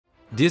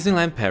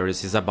Disneyland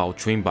Paris is about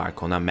to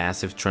embark on a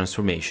massive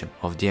transformation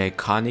of the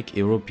iconic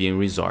European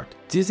resort.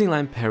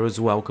 Disneyland Paris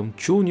welcomed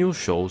 2 new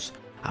shows,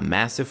 a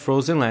massive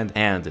Frozen Land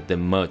and the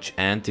much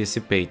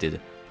anticipated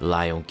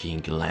Lion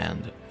King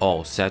Land,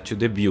 all set to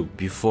debut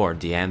before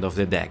the end of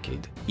the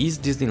decade. Is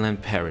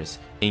Disneyland Paris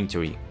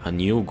entering a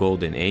new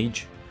golden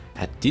age?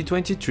 At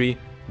D23,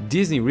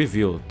 Disney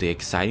revealed the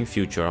exciting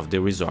future of the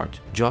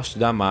resort. Josh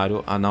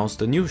D'Amaro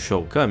announced a new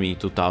show coming in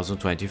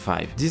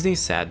 2025. Disney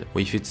said,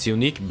 with its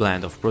unique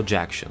blend of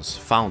projections,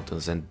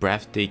 fountains and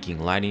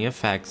breathtaking lighting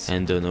effects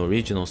and an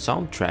original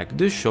soundtrack,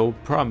 the show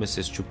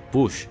promises to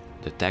push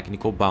the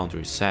technical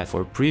boundaries set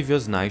for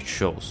previous night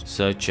shows,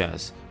 such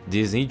as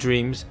Disney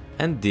Dreams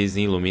and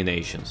Disney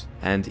Illuminations,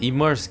 and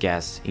immerse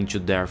guests into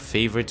their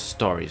favorite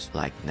stories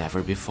like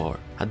never before.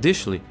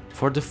 Additionally,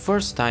 for the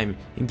first time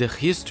in the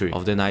history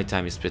of the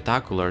nighttime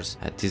spectaculars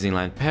at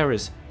Disneyland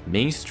Paris,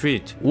 Main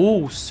Street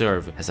will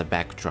serve as a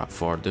backdrop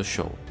for the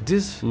show.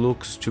 This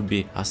looks to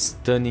be a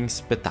stunning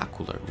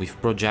spectacular with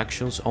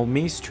projections on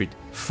Main Street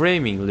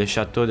framing Le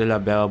Château de la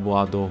Belle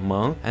Bois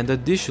Dormant, and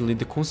additionally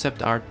the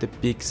concept art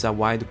depicts a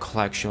wide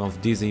collection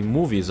of Disney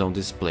movies on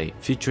display,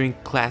 featuring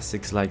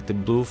classics like The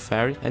Blue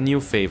Fairy and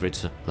new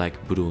favorites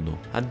like Bruno.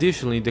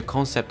 Additionally, the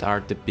concept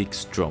art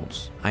depicts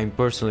drones. I'm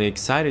personally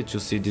excited to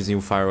see this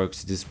new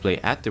fireworks display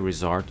at the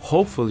resort.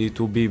 Hopefully it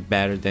will be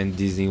better than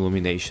Disney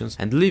Illuminations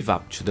and live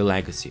up to the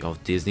legacy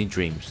of Disney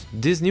Dreams.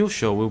 This new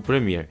show will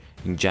premiere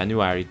in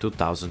January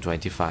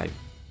 2025.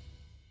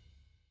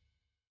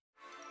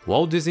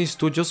 Walt Disney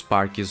Studios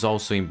Park is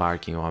also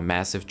embarking on a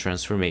massive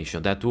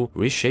transformation that will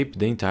reshape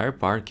the entire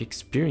park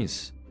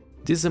experience.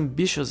 This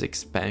ambitious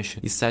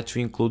expansion is set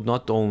to include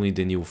not only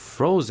the new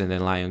Frozen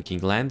and Lion King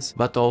lands,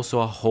 but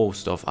also a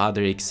host of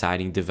other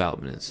exciting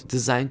developments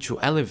designed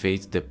to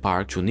elevate the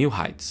park to new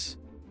heights.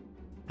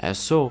 As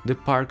so, the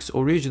park's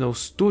original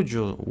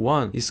Studio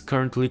One is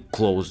currently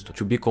closed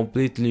to be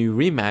completely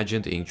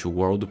reimagined into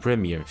world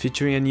premiere,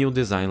 featuring a new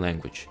design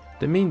language.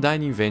 The main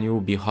dining venue will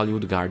be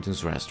Hollywood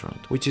Gardens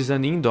Restaurant, which is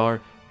an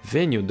indoor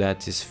venue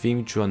that is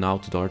themed to an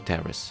outdoor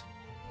terrace.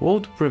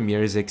 World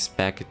premiere is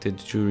expected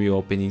to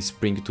reopen in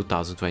spring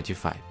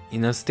 2025.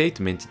 In a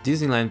statement,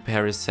 Disneyland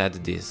Paris said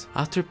this: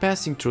 "After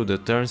passing through the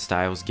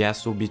turnstiles,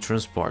 guests will be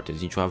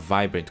transported into a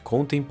vibrant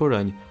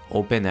contemporary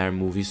open-air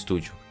movie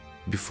studio,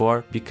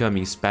 before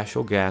becoming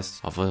special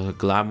guests of a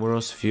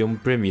glamorous film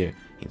premiere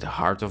in the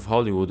heart of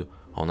Hollywood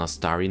on a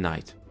starry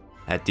night."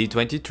 At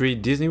D23,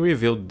 Disney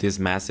revealed this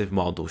massive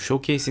model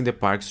showcasing the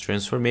park's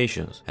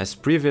transformations. As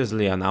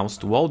previously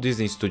announced, Walt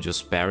Disney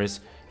Studios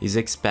Paris is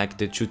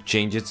expected to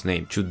change its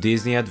name to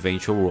Disney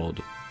Adventure World.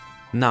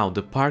 Now,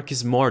 the park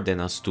is more than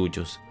a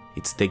studios,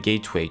 it's the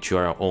gateway to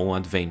our own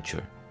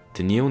adventure.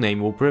 The new name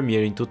will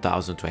premiere in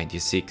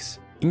 2026.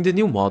 In the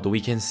new model,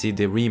 we can see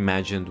the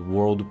reimagined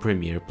World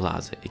Premiere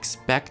Plaza,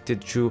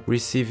 expected to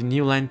receive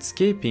new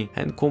landscaping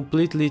and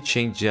completely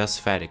change the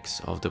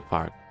aesthetics of the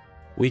park.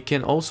 We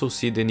can also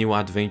see the new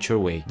Adventure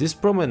Way. This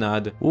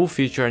promenade will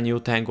feature a new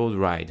tangled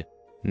ride,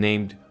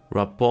 named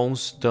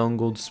Rapunzel's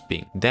Tangled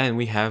Spin. Then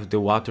we have the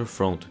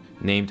waterfront,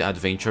 named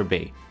Adventure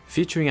Bay,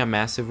 featuring a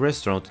massive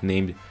restaurant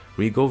named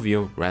Regal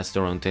View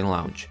Restaurant and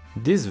Lounge.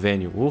 This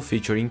venue will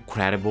feature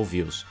incredible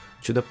views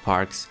to the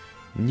park's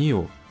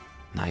new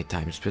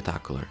nighttime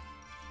spectacular.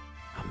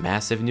 A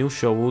massive new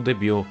show will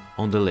debut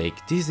on the lake.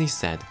 Disney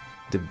said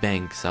the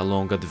banks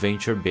along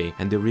Adventure Bay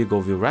and the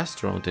Regal View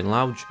Restaurant and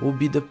Lounge will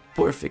be the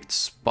perfect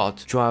spot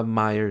to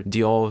admire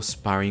the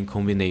awe-inspiring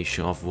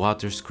combination of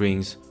water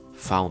screens,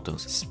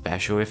 fountains,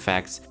 special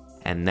effects,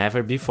 and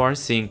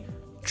never-before-seen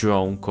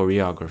drone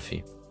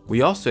choreography.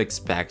 We also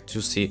expect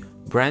to see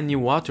brand new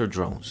water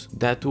drones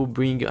that will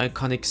bring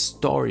iconic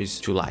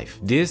stories to life.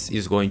 This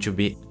is going to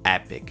be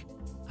epic.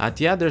 At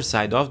the other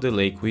side of the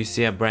lake, we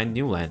see a brand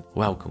new land.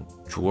 Welcome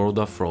to World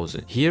of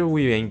Frozen. Here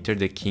we enter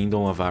the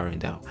Kingdom of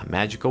Arendelle, a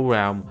magical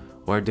realm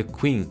where the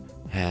Queen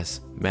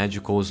has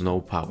magical snow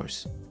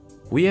powers.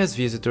 We as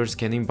visitors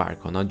can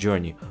embark on a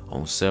journey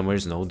on Summer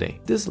Snow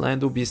Day. This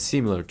land will be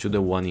similar to the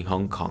one in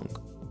Hong Kong,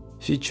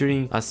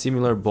 featuring a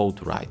similar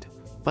boat ride.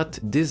 But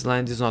this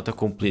land is not a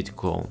complete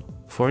clone.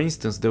 For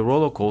instance, the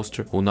roller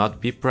coaster will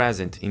not be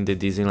present in the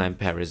Disneyland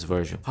Paris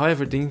version.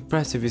 However, the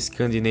impressive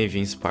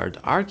Scandinavian-inspired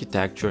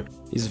architecture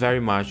is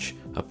very much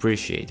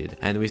appreciated,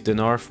 and with the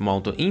North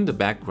Mountain in the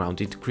background,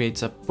 it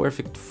creates a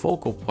perfect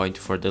focal point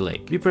for the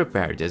lake. Be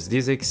prepared, as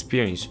this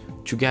experience,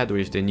 together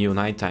with the new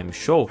nighttime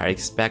show, are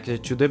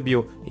expected to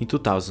debut in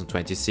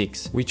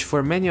 2026, which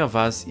for many of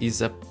us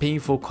is a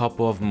painful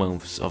couple of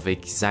months of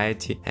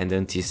anxiety and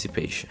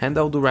anticipation, and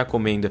I would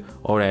recommend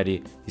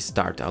already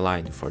start a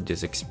line for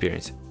this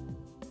experience.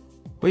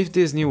 With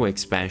this new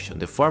expansion,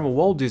 the former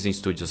Walt Disney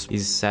Studios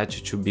is set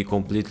to be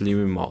completely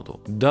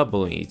remodeled,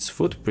 doubling its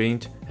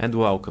footprint and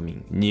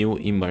welcoming new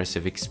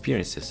immersive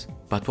experiences.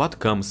 But what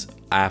comes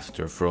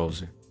after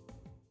Frozen?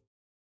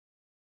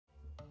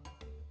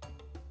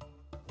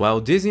 While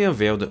Disney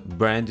unveiled a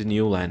brand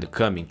new land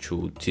coming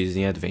to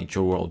Disney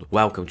Adventure World,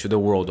 welcome to the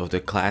world of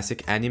the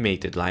classic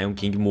animated Lion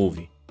King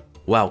movie.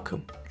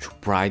 Welcome to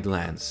Pride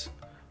Lands.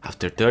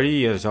 After 30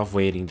 years of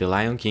waiting, the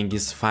Lion King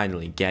is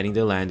finally getting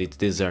the land it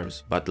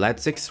deserves. But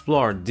let's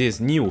explore this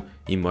new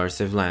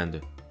immersive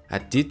land.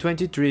 At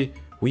D23,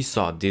 we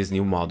saw this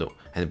new model,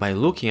 and by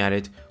looking at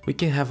it, we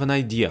can have an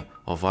idea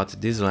of what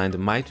this land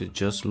might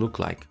just look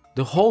like.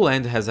 The whole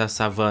land has a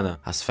savanna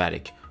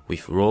aesthetic,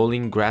 with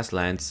rolling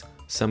grasslands,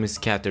 some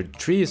scattered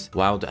trees,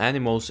 wild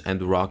animals,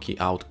 and rocky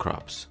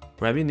outcrops,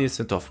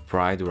 reminiscent of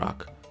Pride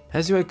Rock.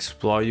 As you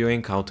explore, you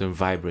encounter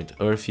vibrant,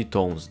 earthy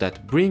tones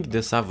that bring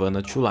the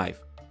savanna to life,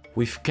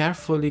 with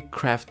carefully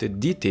crafted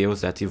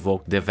details that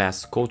evoke the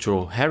vast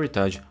cultural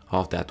heritage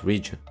of that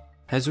region.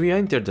 As we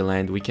enter the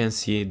land, we can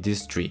see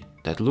this tree,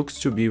 that looks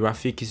to be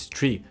Rafiki's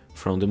tree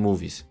from the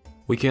movies.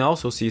 We can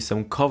also see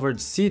some covered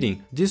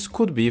seating. This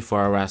could be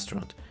for a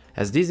restaurant.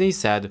 As Disney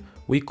said,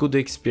 we could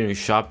experience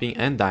shopping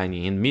and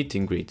dining and meet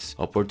and greets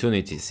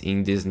opportunities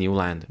in this new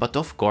land. But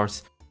of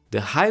course,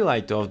 the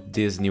highlight of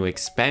this new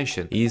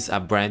expansion is a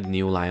brand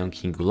new Lion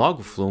King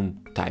log flume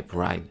type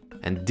ride.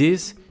 And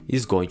this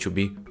is going to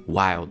be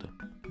wild.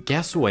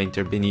 Guests will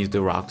enter beneath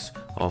the rocks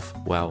of,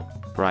 well,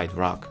 Pride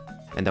Rock.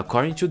 And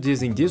according to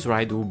Disney, this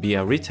ride will be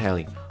a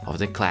retelling of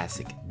the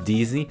classic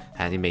Disney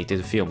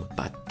animated film.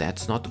 But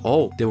that's not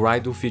all. The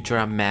ride will feature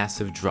a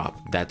massive drop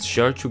that's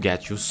sure to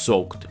get you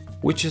soaked,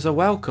 which is a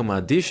welcome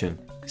addition,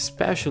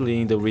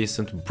 especially in the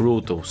recent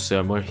brutal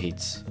summer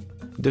heats.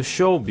 The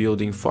show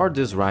building for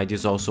this ride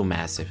is also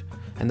massive,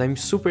 and I'm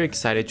super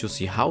excited to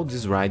see how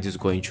this ride is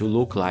going to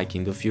look like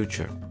in the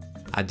future.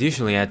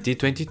 Additionally, at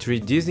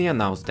D23, Disney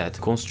announced that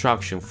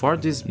construction for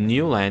this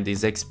new land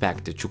is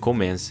expected to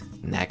commence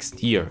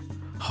next year.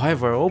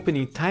 However,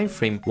 opening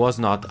timeframe was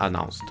not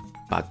announced.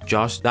 But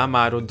Josh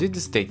D'Amaro did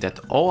state that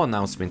all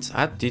announcements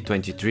at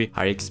D23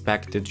 are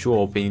expected to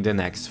open in the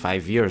next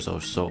 5 years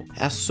or so.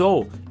 As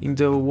so, in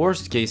the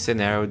worst case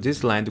scenario,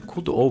 this land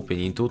could open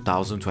in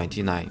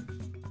 2029.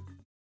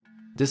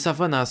 The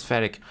savanna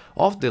aesthetic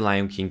of the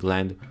Lion King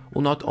land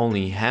will not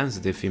only enhance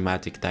the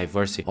thematic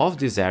diversity of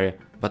this area,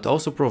 but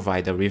also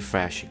provide a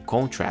refreshing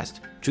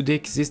contrast to the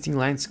existing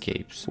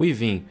landscapes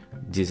within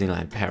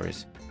Disneyland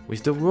Paris.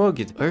 With the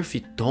rugged,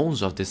 earthy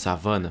tones of the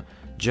savanna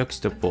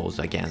juxtaposed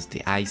against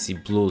the icy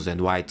blues and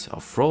whites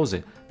of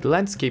Frozen, the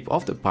landscape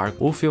of the park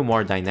will feel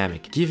more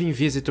dynamic, giving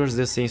visitors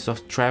the sense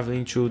of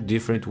traveling to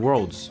different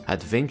worlds,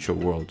 adventure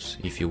worlds,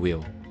 if you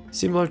will.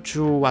 Similar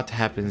to what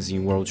happens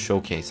in World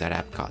Showcase at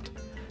Epcot.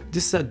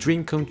 This is a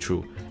dream come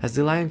true, as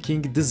the Lion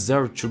King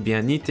deserved to be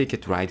an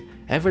e-ticket ride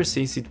ever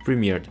since it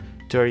premiered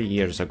 30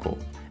 years ago.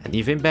 And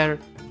even better,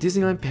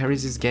 Disneyland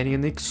Paris is getting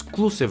an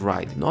exclusive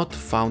ride not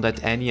found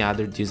at any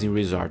other Disney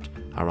resort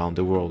around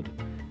the world.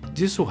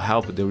 This will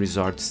help the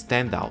resort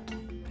stand out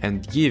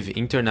and give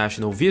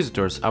international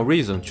visitors a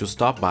reason to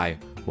stop by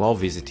while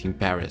visiting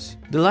Paris.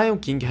 The Lion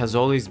King has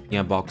always been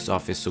a box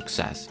office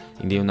success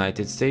in the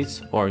United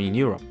States or in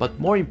Europe, but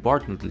more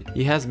importantly,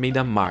 it has made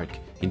a mark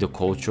in the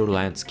cultural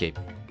landscape.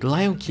 The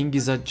Lion King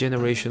is a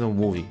generational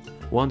movie,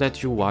 one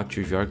that you watch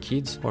with your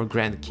kids or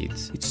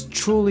grandkids. It's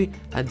truly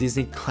a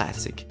Disney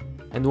classic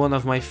and one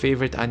of my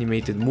favorite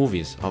animated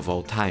movies of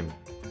all time.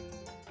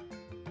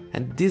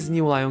 And this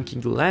new Lion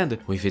King land,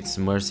 with its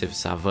immersive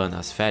savanna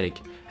aesthetic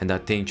and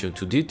attention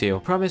to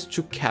detail, promised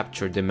to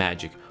capture the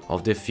magic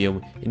of the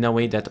film in a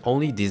way that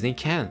only Disney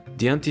can.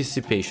 The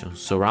anticipation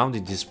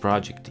surrounding this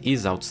project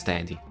is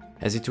outstanding,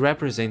 as it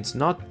represents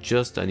not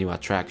just a new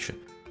attraction,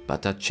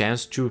 but a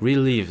chance to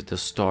relive the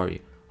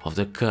story of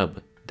the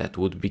cub that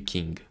would be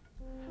king.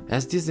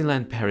 As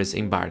Disneyland Paris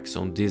embarks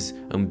on this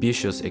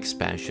ambitious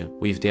expansion,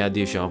 with the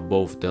addition of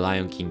both The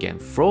Lion King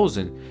and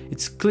Frozen,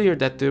 it's clear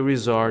that the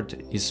resort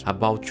is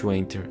about to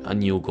enter a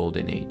new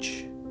golden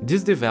age.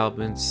 These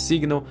developments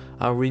signal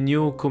a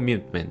renewed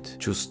commitment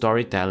to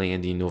storytelling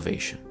and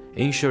innovation,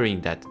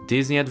 ensuring that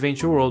Disney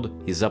Adventure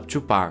World is up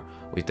to par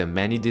with the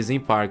many Disney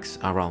parks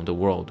around the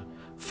world,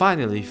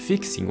 finally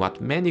fixing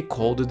what many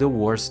called the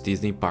worst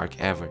Disney park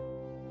ever.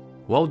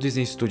 Walt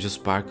Disney Studios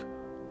Park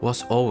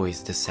was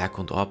always the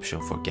second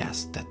option for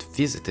guests that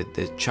visited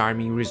the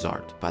charming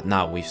resort, but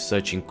now with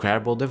such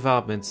incredible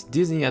developments,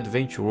 Disney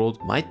Adventure World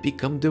might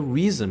become the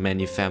reason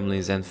many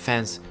families and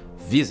fans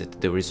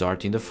visit the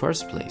resort in the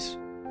first place.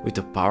 With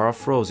the power of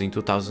Frozen in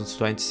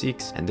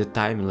 2026 and the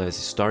timeless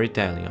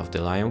storytelling of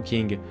The Lion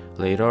King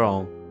later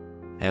on.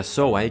 And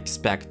so I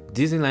expect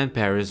Disneyland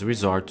Paris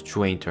Resort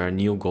to enter a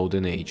new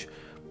golden age,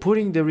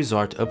 putting the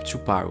resort up to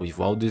par with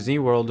Walt Disney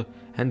World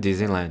and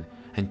Disneyland,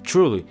 and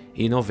truly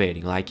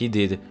innovating like it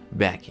did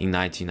back in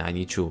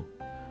 1992.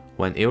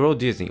 When Euro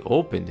Disney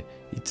opened,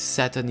 it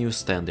set a new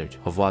standard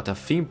of what a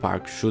theme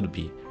park should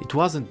be. It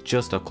wasn't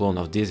just a clone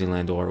of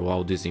Disneyland or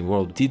Walt Disney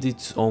World, it did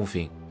its own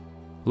thing.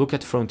 Look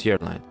at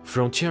Frontierland.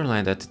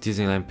 Frontierland at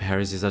Disneyland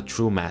Paris is a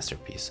true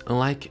masterpiece,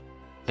 unlike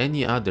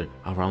any other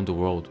around the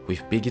world,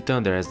 with Big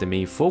Thunder as the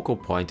main focal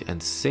point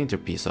and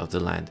centerpiece of the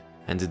land,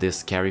 and the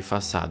scary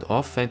facade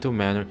of Phantom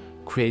Manor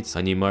creates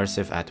an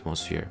immersive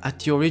atmosphere. At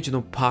the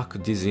original Park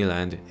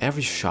Disneyland,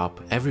 every shop,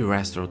 every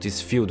restaurant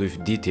is filled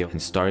with detail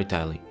and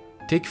storytelling.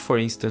 Take for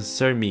instance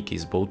Sir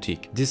Mickey's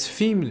Boutique. This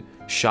themed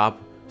shop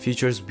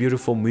features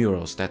beautiful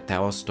murals that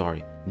tell a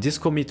story. This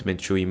commitment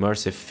to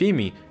immersive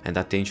theming and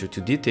attention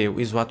to detail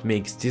is what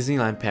makes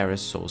Disneyland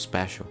Paris so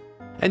special.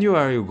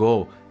 Anywhere you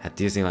go at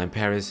Disneyland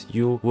Paris,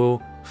 you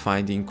will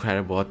find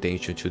incredible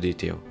attention to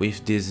detail.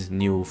 With these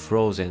new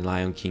Frozen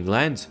Lion King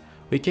lands,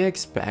 we can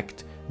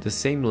expect the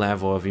same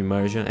level of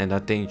immersion and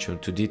attention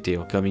to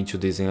detail coming to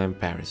Disneyland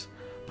Paris,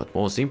 but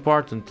most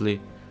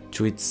importantly,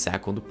 to its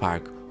second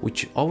park,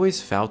 which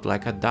always felt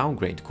like a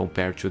downgrade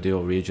compared to the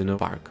original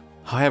park.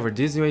 However,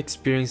 these new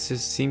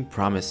experiences seem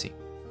promising.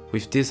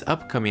 With these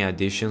upcoming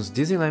additions,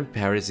 Disneyland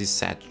Paris is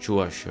set to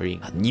usher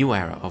in a new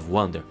era of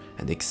wonder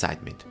and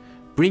excitement,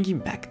 bringing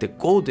back the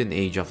golden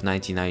age of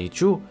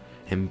 1992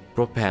 and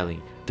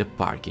propelling the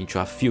park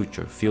into a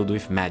future filled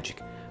with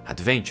magic,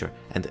 adventure,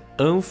 and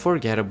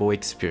unforgettable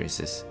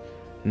experiences.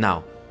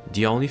 Now,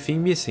 the only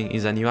thing missing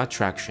is a new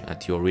attraction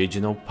at the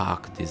original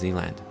park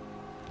Disneyland.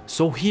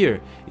 So here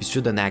is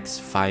to the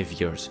next 5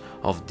 years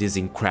of this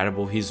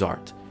incredible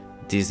resort,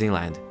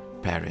 Disneyland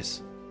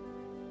Paris.